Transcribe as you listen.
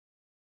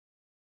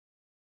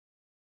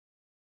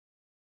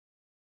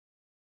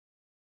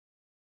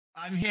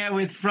I'm here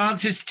with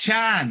Francis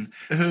Chan,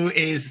 who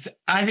is,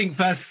 I think,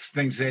 first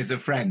thing to say, is a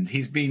friend.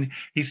 He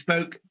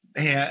spoke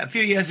here a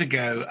few years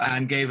ago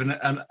and gave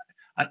an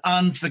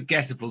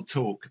unforgettable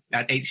talk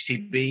at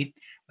HTB.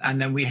 And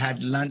then we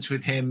had lunch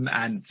with him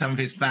and some of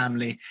his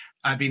family.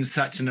 I've been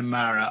such an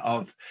admirer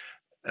of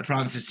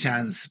Francis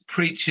Chan's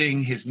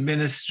preaching, his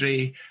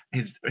ministry,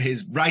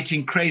 his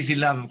writing. Crazy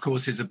Love, of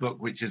course, is a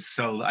book which has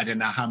sold, I don't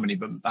know how many,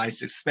 but I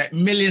suspect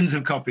millions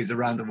of copies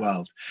around the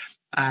world.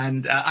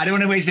 And I don't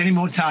want to waste any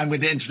more time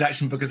with the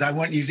introduction because I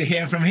want you to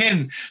hear from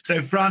him.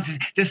 So Francis,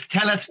 just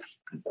tell us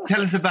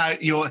about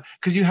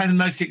because you had the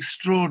most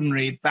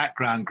extraordinary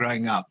background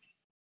growing up.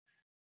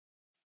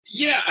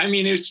 Yeah, I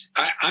mean,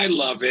 I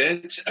love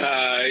it.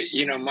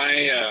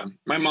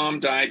 My mom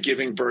died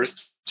giving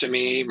birth to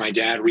me. My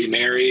dad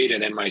remarried,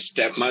 and then my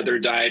stepmother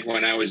died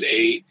when I was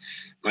 8.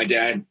 My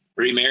dad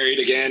remarried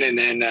again, and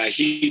then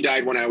he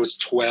died when I was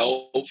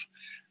 12.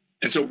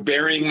 And so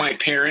burying my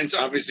parents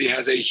obviously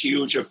has a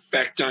huge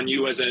effect on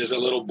you as a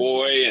little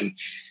boy,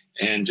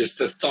 and just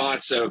the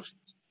thoughts of,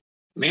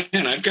 man,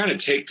 I've got to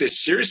take this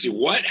seriously.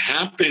 What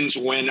happens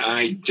when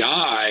I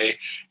die?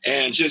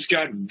 And just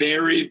got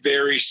very,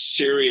 very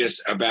serious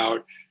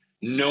about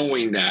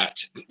knowing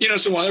that.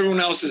 So while everyone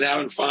else is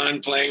having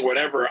fun, playing,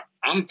 whatever,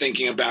 I'm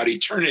thinking about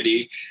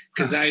eternity,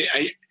 because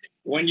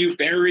when you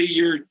bury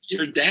your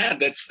dad,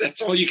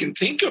 that's all you can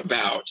think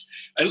about,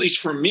 at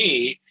least for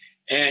me.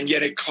 And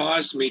yet it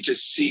caused me to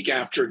seek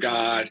after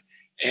God.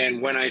 And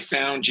when I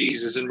found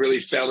Jesus and really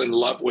fell in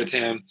love with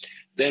him,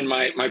 then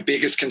my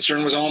biggest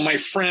concern was all my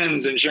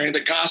friends and sharing the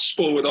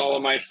gospel with all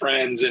of my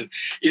friends and,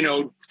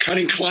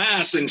 cutting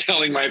class and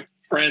telling my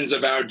friends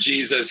about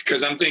Jesus,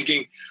 because I'm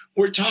thinking,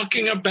 we're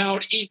talking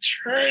about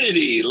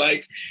eternity.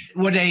 Like,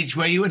 what age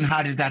were you and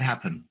how did that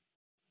happen?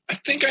 I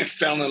think I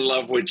fell in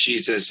love with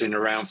Jesus in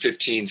around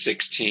 15,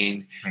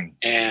 16.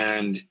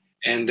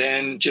 And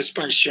then just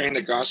by sharing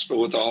the gospel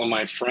with all of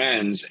my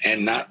friends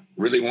and not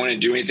really wanting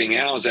to do anything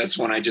else, that's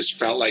when I just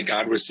felt like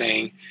God was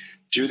saying,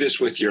 do this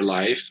with your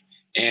life.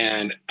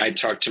 And I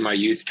talked to my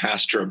youth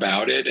pastor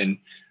about it. And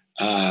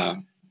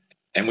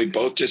we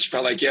both just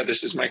felt like, yeah,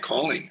 this is my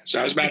calling. So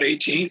I was about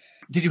 18.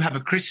 Did you have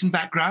a Christian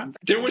background?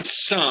 There was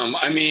some.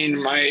 I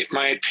mean,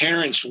 my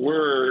parents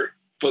were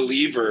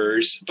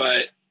believers,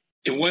 but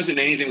it wasn't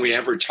anything we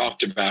ever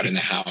talked about in the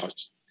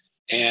house.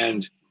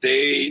 And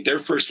their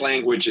first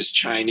language is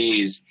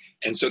Chinese.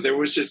 And so there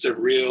was just a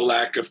real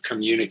lack of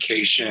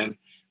communication,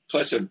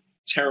 plus a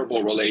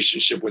terrible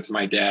relationship with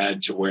my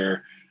dad to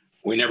where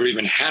we never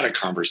even had a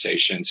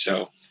conversation.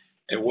 So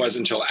it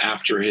wasn't until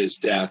after his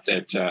death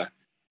that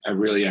I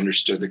really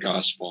understood the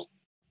gospel.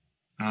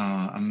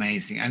 Oh,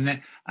 amazing.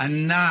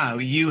 And now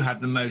you have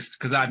the most,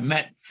 because I've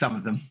met some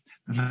of them,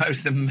 the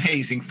most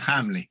amazing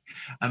family,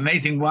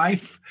 amazing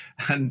wife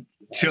and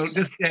children.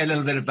 Just say a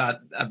little bit about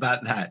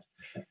that.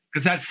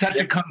 Because that's such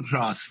a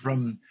contrast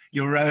from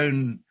your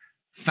own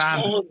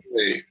family.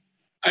 Totally.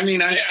 I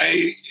mean,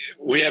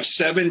 we have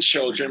 7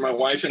 children. My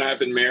wife and I have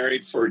been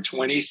married for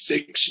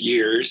 26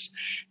 years.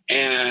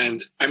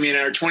 And I mean,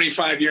 our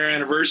 25-year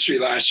anniversary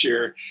last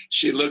year,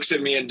 she looks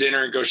at me at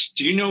dinner and goes,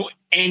 do you know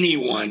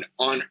anyone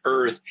on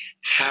earth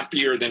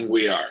happier than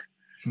we are?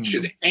 She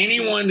goes,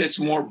 anyone that's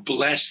more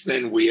blessed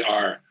than we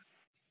are?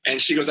 And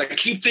she goes, I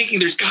keep thinking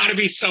there's got to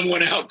be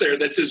someone out there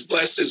that's as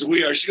blessed as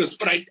we are. She goes,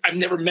 but I've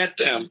never met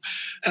them.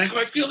 And I go,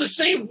 I feel the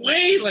same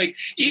way. Like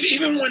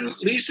even when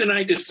Lisa and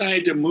I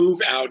decided to move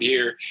out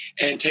here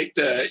and take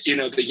the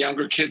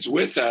younger kids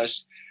with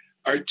us,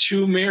 our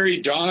 2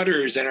 married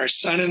daughters and our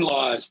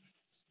son-in-laws,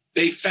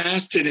 they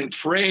fasted and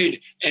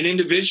prayed and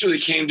individually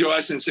came to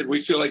us and said,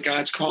 we feel like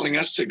God's calling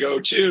us to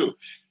go too.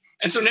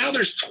 And so now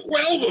there's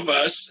 12 of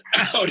us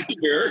out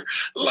here,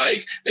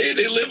 like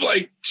they live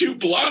like 2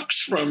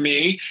 blocks from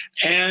me.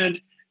 And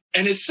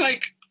it's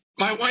like,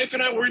 my wife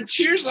and I were in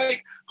tears,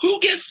 like, who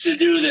gets to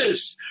do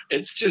this?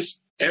 It's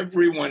just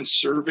everyone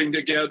serving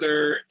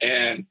together.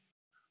 And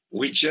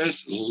we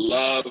just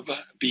love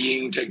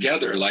being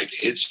together. Like,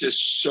 it's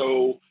just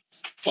so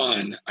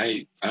fun.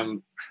 I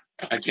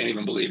can't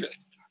even believe it.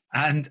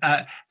 And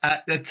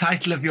the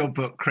title of your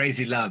book,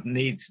 Crazy Love,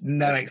 needs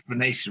no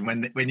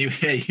explanation when you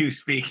hear you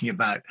speaking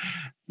about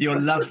your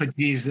love for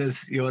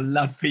Jesus, your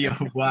love for your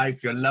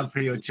wife, your love for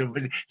your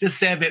children. Just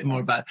say a bit more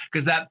about it,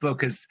 because that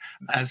book has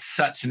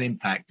such an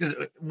impact.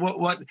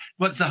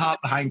 What's the heart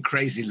behind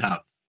Crazy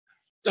Love?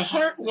 The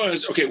heart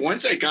was, okay,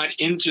 once I got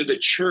into the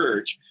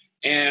church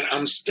and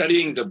I'm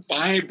studying the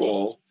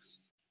Bible,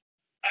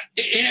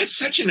 it had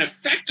such an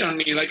effect on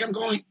me. Like, I'm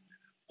going,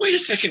 wait a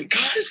second,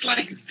 God is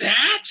like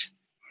that?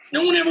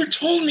 No one ever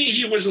told me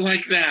he was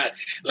like that.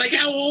 Like,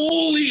 how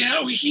holy,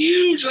 how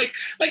huge. Like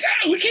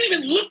we can't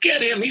even look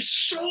at him. He's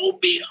so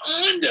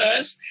beyond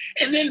us.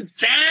 And then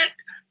that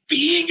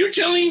being, you're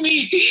telling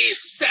me he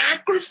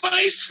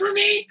sacrificed for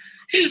me,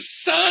 his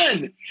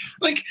son.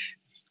 Like,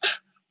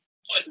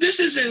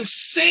 this is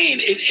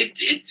insane.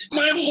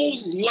 My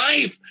whole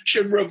life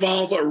should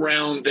revolve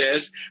around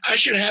this. I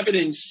should have an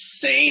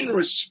insane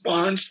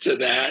response to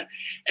that.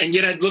 And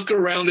yet I'd look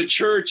around the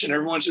church and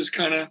everyone's just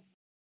kind of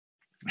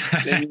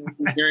Then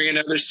hearing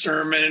another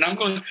sermon, and I'm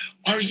going,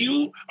 are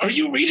you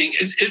reading?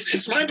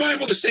 Is my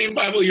Bible the same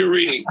Bible you're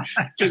reading?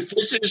 Because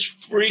this is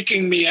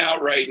freaking me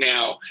out right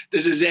now.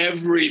 This is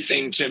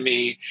everything to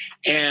me.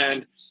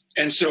 And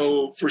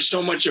so for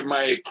so much of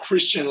my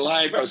Christian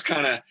life, I was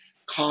kind of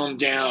calmed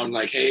down,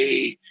 like,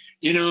 hey,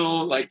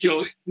 like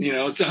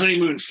it's the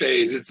honeymoon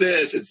phase. It's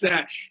this, it's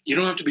that. You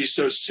don't have to be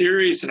so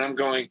serious. And I'm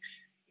going,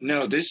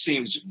 no, this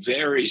seems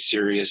very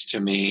serious to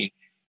me.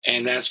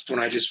 And that's when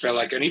I just felt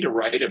like I need to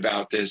write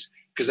about this,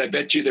 because I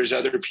bet you there's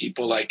other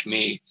people like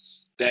me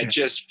that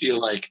just feel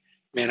like,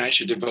 man, I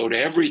should devote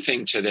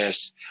everything to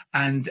this.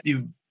 And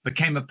you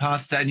became a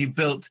pastor and you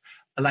built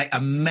like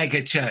a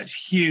mega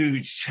church,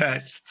 huge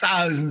church,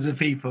 thousands of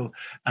people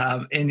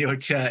in your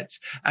church.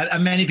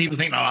 And many people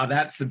think, oh,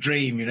 that's the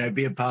dream,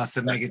 be a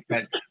pastor, mega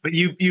church. But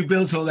you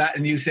built all that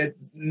and you said,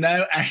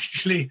 no,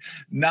 actually,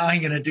 now I'm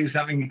going to do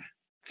something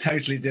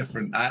totally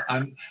different.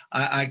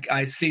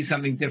 I see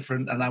something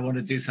different and I want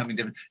to do something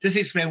different. Just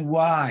explain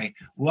why.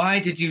 Why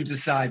did you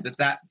decide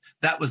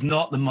that was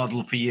not the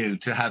model for you,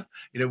 to have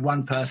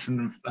one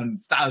person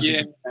and thousands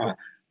of people?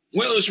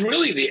 Well, it was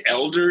really the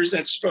elders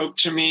that spoke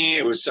to me.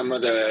 It was some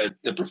of the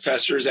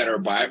professors at our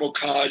Bible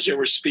college that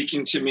were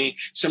speaking to me,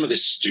 some of the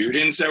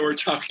students that were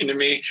talking to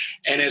me.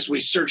 And as we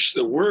searched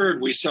the word,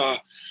 we saw,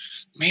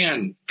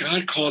 man,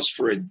 God calls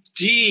for a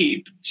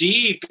deep,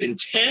 deep,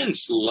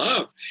 intense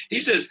love.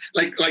 He says,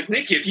 like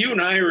Nikki, if you and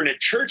I are in a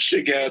church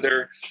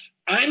together,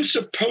 I'm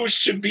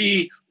supposed to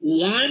be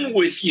one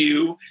with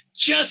you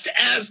just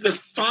as the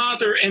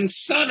Father and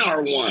Son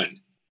are one.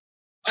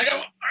 I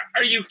go,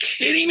 are you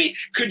kidding me?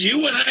 Could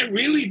you and I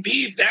really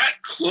be that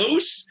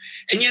close?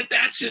 And yet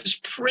that's his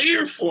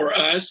prayer for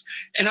us.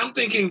 And I'm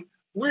thinking,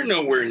 we're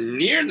nowhere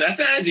near that.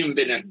 That hasn't even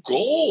been a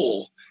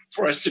goal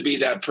for us to be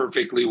that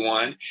perfectly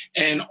one.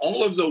 And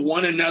all of the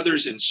one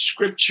another's in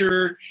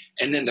Scripture,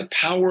 and then the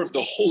power of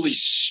the Holy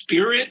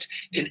Spirit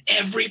in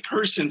every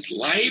person's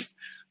life.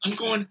 I'm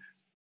going,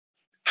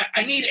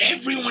 I need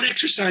everyone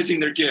exercising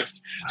their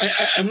gift.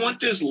 I want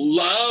this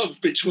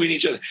love between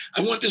each other.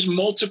 I want this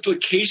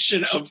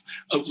multiplication of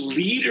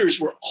leaders.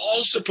 We're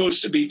all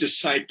supposed to be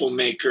disciple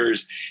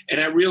makers. And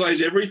I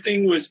realized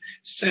everything was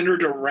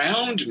centered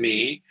around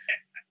me.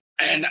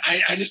 And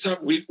I just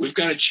thought we've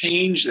got to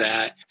change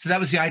that. So that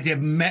was the idea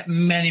of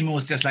many more,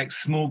 just like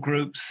small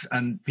groups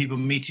and people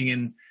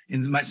meeting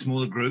in much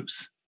smaller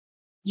groups.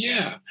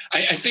 Yeah,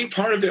 I think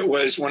part of it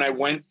was when I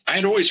went,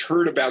 I'd always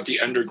heard about the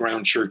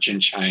underground church in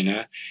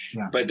China,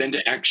 but then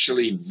to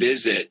actually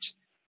visit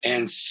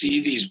and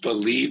see these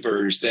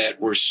believers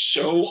that were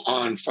so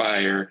on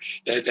fire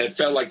that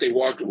felt like they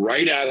walked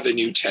right out of the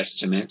New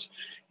Testament,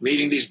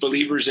 meeting these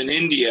believers in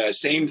India,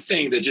 same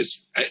thing,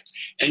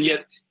 and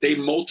yet they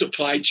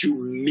multiplied to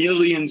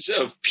millions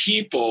of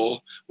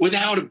people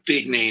without a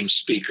big name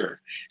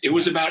speaker. It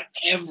was about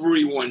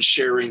everyone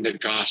sharing the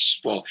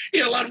gospel.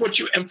 A lot of what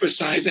you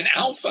emphasize in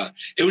Alpha,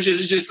 it was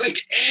just like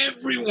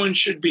everyone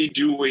should be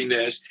doing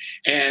this.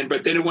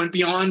 But then it went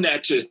beyond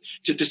that to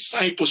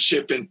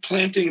discipleship and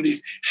planting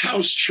these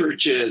house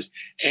churches.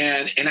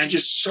 And I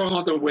just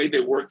saw the way they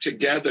worked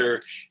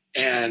together.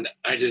 And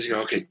I just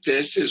go, okay,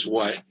 this is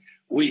what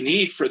we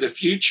need for the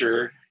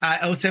future. I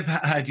also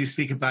heard you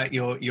speak about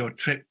your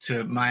trip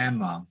to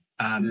Myanmar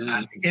and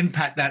the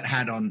impact that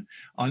had on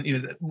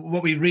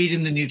what we read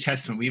in the New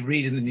Testament. We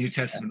read in the New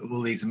Testament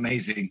all these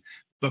amazing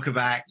Book of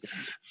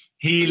Acts,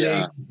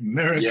 healings,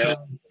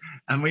 miracles,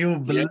 and we all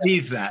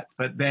believe that.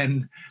 But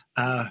then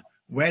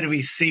where do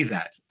we see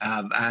that?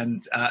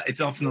 And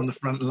it's often on the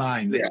front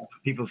line that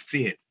people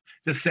see it.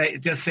 Just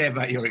say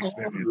about your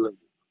experience.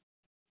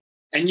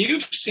 And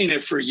you've seen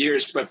it for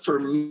years, but for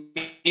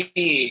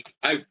me,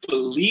 I've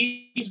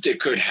believed it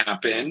could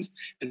happen.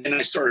 And then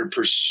I started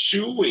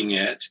pursuing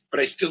it, but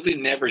I still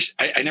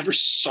I never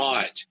saw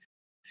it.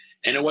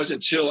 And it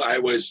wasn't until I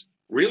was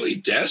really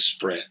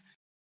desperate.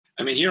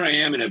 I mean, here I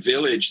am in a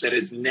village that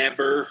has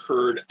never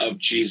heard of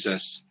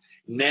Jesus,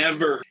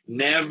 never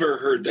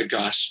heard the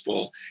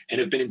gospel, and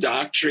have been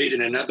indoctrinated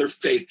in another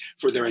faith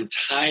for their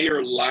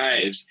entire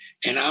lives.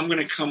 And I'm going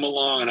to come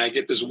along and I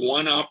get this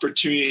one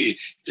opportunity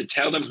to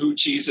tell them who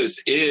Jesus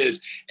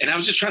is. And I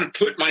was just trying to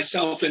put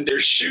myself in their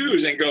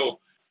shoes and go,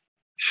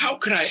 how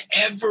could I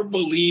ever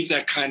believe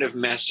that kind of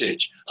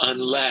message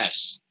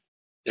unless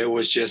there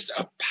was just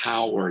a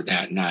power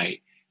that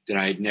night that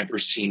I had never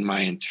seen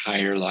my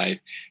entire life?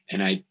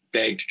 And I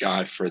begged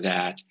God for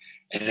that.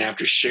 And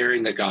after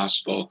sharing the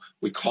gospel,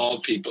 we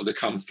called people to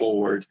come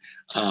forward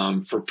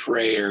for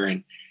prayer.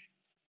 And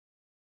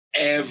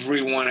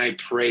everyone I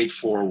prayed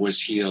for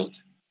was healed.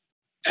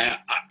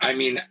 I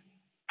mean,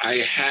 I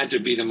had to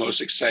be the most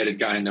excited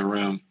guy in the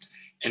room.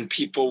 And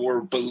people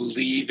were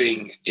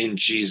believing in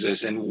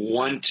Jesus and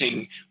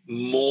wanting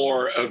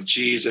more of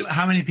Jesus.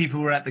 How many people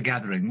were at the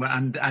gathering?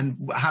 And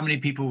how many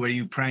people were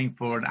you praying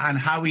for? And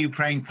how were you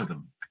praying for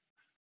them?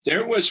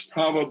 There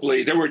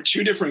were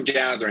two different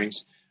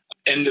gatherings.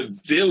 In the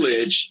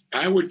village,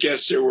 I would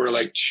guess there were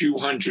like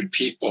 200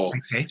 people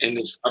in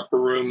this upper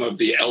room of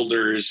the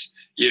elders,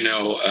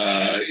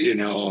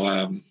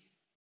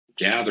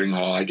 gathering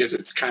hall. I guess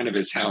it's kind of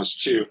his house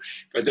too,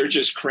 but they're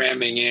just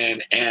cramming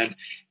in. And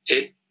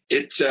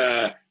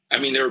I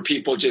mean, there were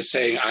people just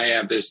saying, I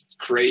have this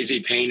crazy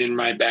pain in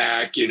my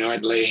back. You know,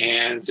 I'd lay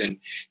hands and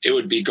it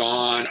would be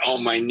gone. Oh,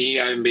 my knee,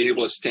 I haven't been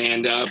able to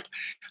stand up.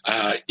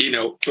 You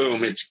know,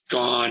 boom, it's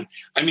gone.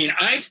 I mean,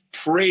 I've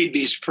prayed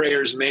these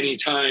prayers many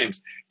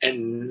times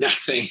and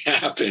nothing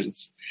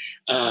happens.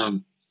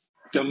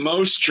 The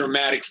most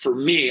dramatic for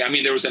me, I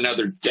mean, there was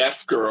another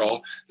deaf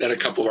girl that a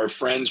couple of our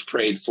friends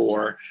prayed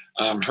for,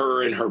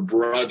 her and her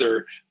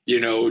brother, you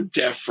know,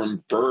 deaf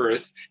from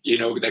birth, you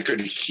know, that could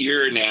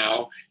hear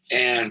now.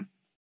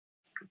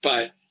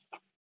 But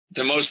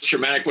the most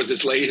traumatic was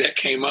this lady that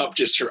came up,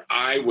 just her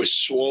eye was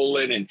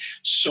swollen and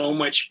so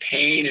much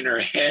pain in her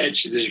head.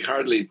 She said she could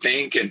hardly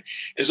think, and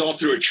it's all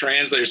through a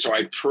translator. So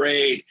I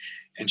prayed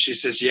and she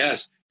says,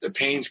 yes, the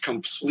pain's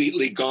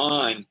completely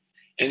gone.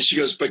 And she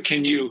goes, but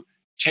can you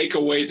take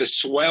away the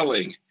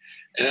swelling?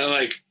 And I'm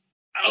like,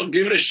 I'll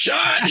give it a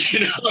shot, you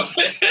know.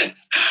 And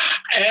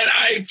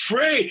I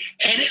pray,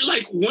 and it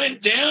like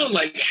went down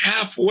like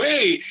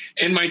halfway.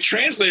 And my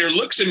translator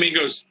looks at me and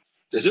goes,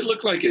 does it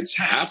look like it's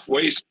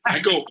halfway? I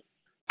go,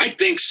 I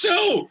think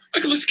so.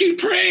 I go, let's keep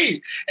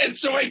praying. And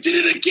so I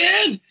did it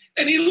again.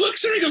 And he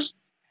looks at me and goes,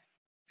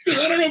 I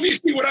don't know if you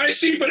see what I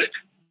see, but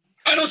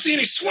I don't see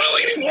any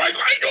swelling anymore. I go,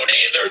 I don't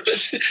either.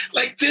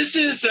 This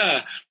is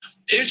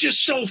it's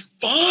just so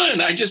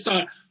fun. I just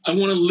thought, I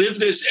want to live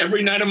this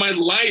every night of my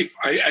life.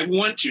 I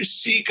want to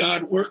see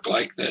God work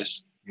like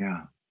this.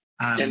 Yeah.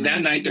 And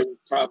that night, there were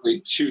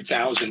probably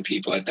 2,000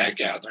 people at that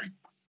gathering.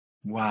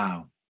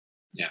 Wow.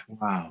 Yeah.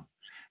 Wow.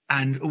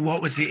 And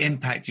what was the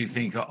impact, you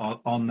think,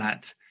 on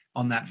that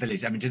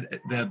village? I mean,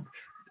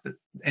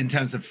 in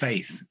terms of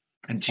faith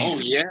and Jesus?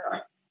 Oh, yeah.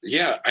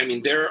 Yeah. I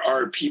mean, there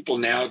are people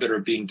now that are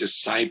being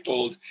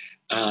discipled.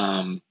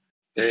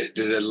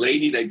 The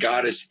lady that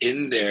got us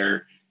in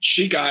there,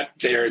 she got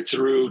there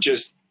through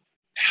just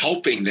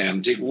helping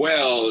them dig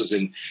wells,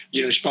 and,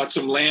 you know, she bought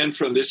some land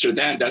from this or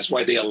that. That's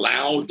why they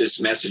allowed this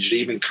message to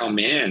even come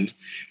in.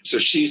 So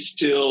she's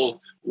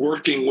still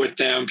working with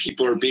them.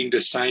 People are being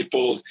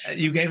discipled.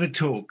 You gave a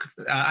talk.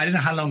 I don't know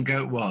how long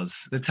ago it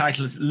was. The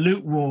title is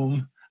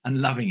Lukewarm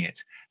and Loving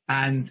It.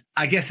 And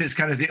I guess it's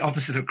kind of the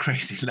opposite of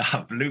crazy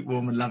love,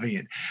 lukewarm and loving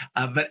it.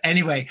 But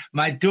anyway,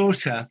 my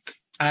daughter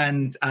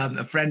and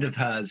a friend of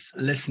hers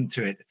listened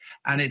to it,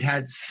 and it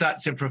had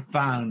such a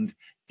profound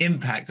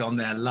impact on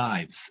their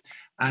lives.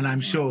 And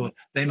I'm sure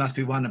they must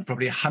be one of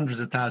probably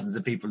hundreds of thousands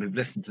of people who've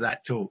listened to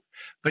that talk.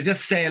 But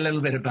just say a little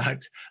bit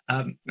about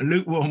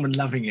lukewarm and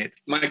loving it.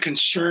 My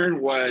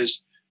concern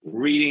was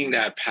reading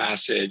that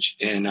passage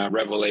in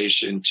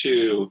Revelation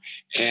 2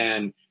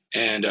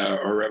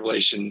 or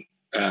Revelation,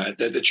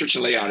 the church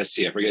in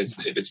Laodicea. I forget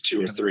if it's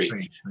 2 or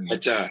 3.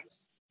 But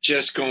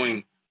just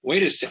going,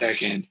 wait a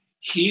second.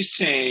 He's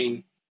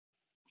saying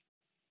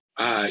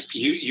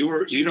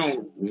you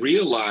don't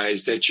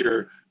realize that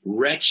you're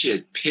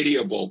wretched,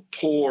 pitiable,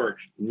 poor,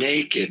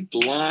 naked,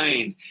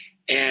 blind.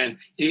 And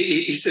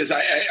he says,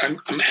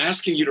 I'm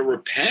asking you to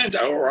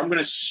repent, or I'm going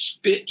to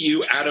spit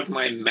you out of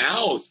my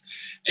mouth.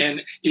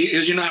 And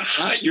because you're not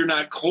hot, you're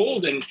not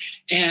cold.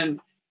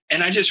 And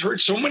I just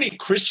heard so many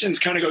Christians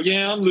kind of go,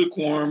 yeah, I'm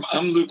lukewarm.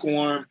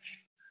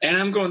 And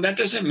I'm going, that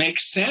doesn't make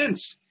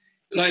sense.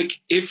 Like,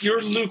 if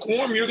you're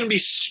lukewarm, you're going to be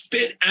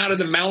spit out of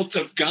the mouth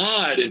of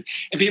God. And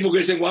people are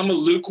going to say, well, I'm a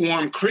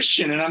lukewarm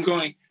Christian. And I'm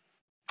going,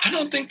 I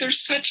don't think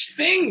there's such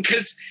thing,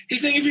 because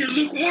he's saying if you're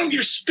lukewarm,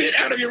 you're spit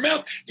out of your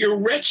mouth. You're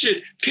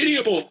wretched,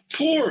 pitiable,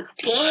 poor,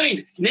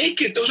 blind,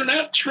 naked. Those are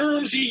not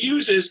terms he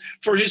uses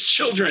for his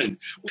children.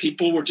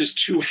 People were just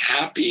too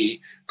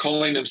happy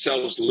calling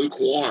themselves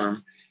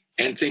lukewarm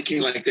and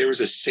thinking like there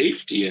was a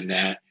safety in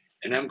that.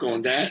 And I'm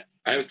going,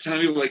 I was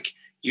telling people, like,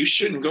 you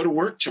shouldn't go to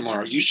work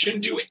tomorrow. You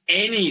shouldn't do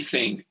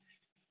anything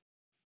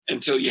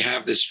until you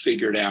have this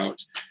figured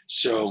out.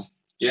 So,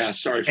 yeah,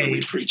 sorry for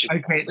me preaching.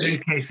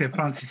 Okay, so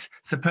Francis,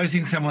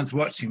 supposing someone's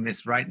watching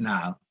this right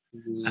now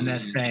and they're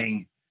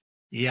saying,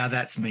 yeah,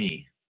 that's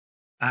me.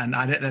 And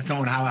that's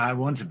not how I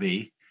want to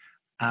be.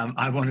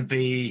 I want to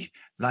be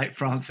like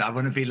Francis. I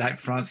want to be like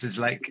Francis,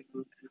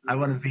 I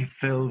want to be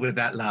filled with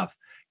that love.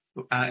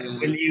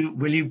 Will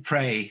you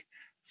pray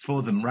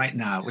for them right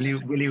now? Will you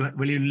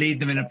lead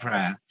them in a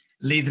prayer?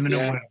 Lead them in a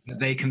word that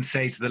they can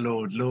say to the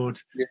Lord, Lord.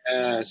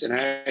 Yes,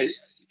 and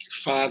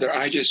Father,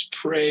 I just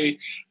pray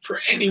for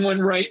anyone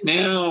right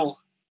now,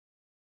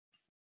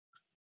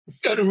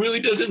 God, who really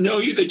doesn't know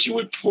you, that you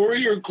would pour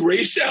your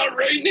grace out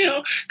right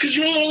now, because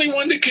you're the only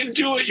one that can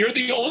do it. You're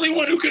the only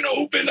one who can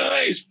open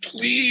eyes.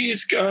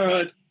 Please,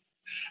 God,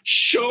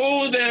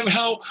 show them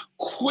how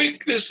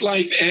quick this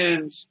life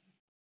ends.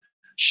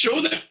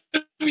 Show them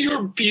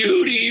your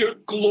beauty, your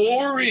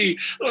glory,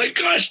 like,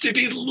 gosh, to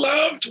be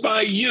loved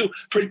by you,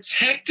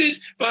 protected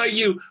by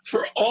you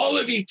for all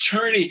of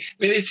eternity.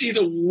 May they see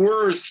the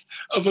worth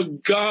of a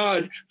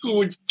God who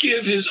would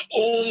give his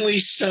only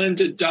son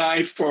to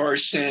die for our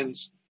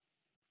sins.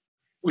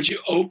 Would you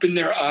open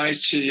their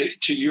eyes to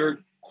your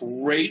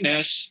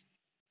greatness,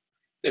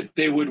 that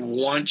they would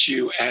want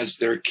you as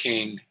their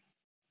king,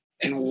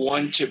 and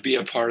want to be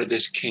a part of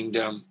this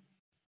kingdom.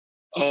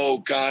 Oh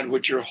God,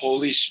 would your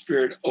Holy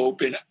Spirit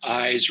open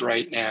eyes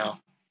right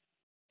now?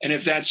 And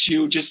if that's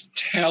you, just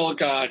tell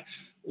God,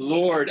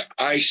 Lord,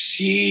 I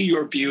see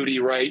your beauty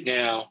right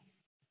now,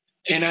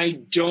 and I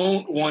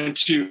don't want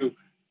to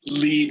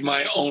lead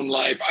my own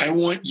life. I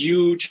want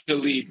you to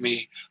lead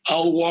me.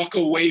 I'll walk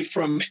away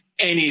from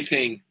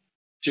anything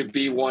to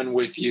be one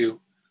with you.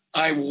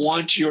 I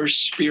want your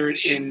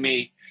Spirit in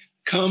me.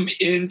 Come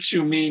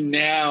into me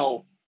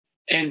now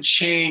and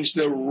change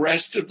the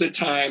rest of the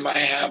time I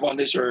have on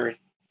this earth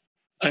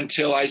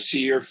until I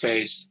see your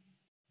face.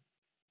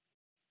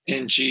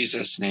 In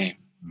Jesus' name,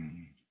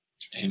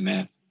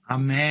 amen.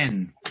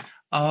 Amen.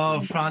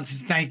 Oh, Francis,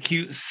 thank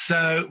you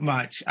so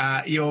much.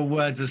 Your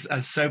words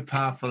are so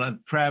powerful,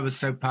 and prayer was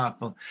so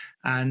powerful,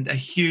 and a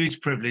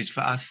huge privilege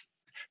for us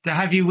to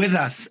have you with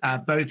us,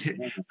 both at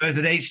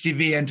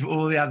HTB and to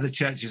all the other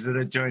churches that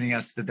are joining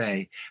us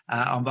today.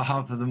 On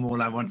behalf of them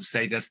all, I want to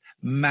say just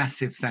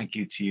massive thank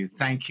you to you.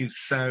 Thank you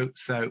so,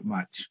 so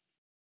much.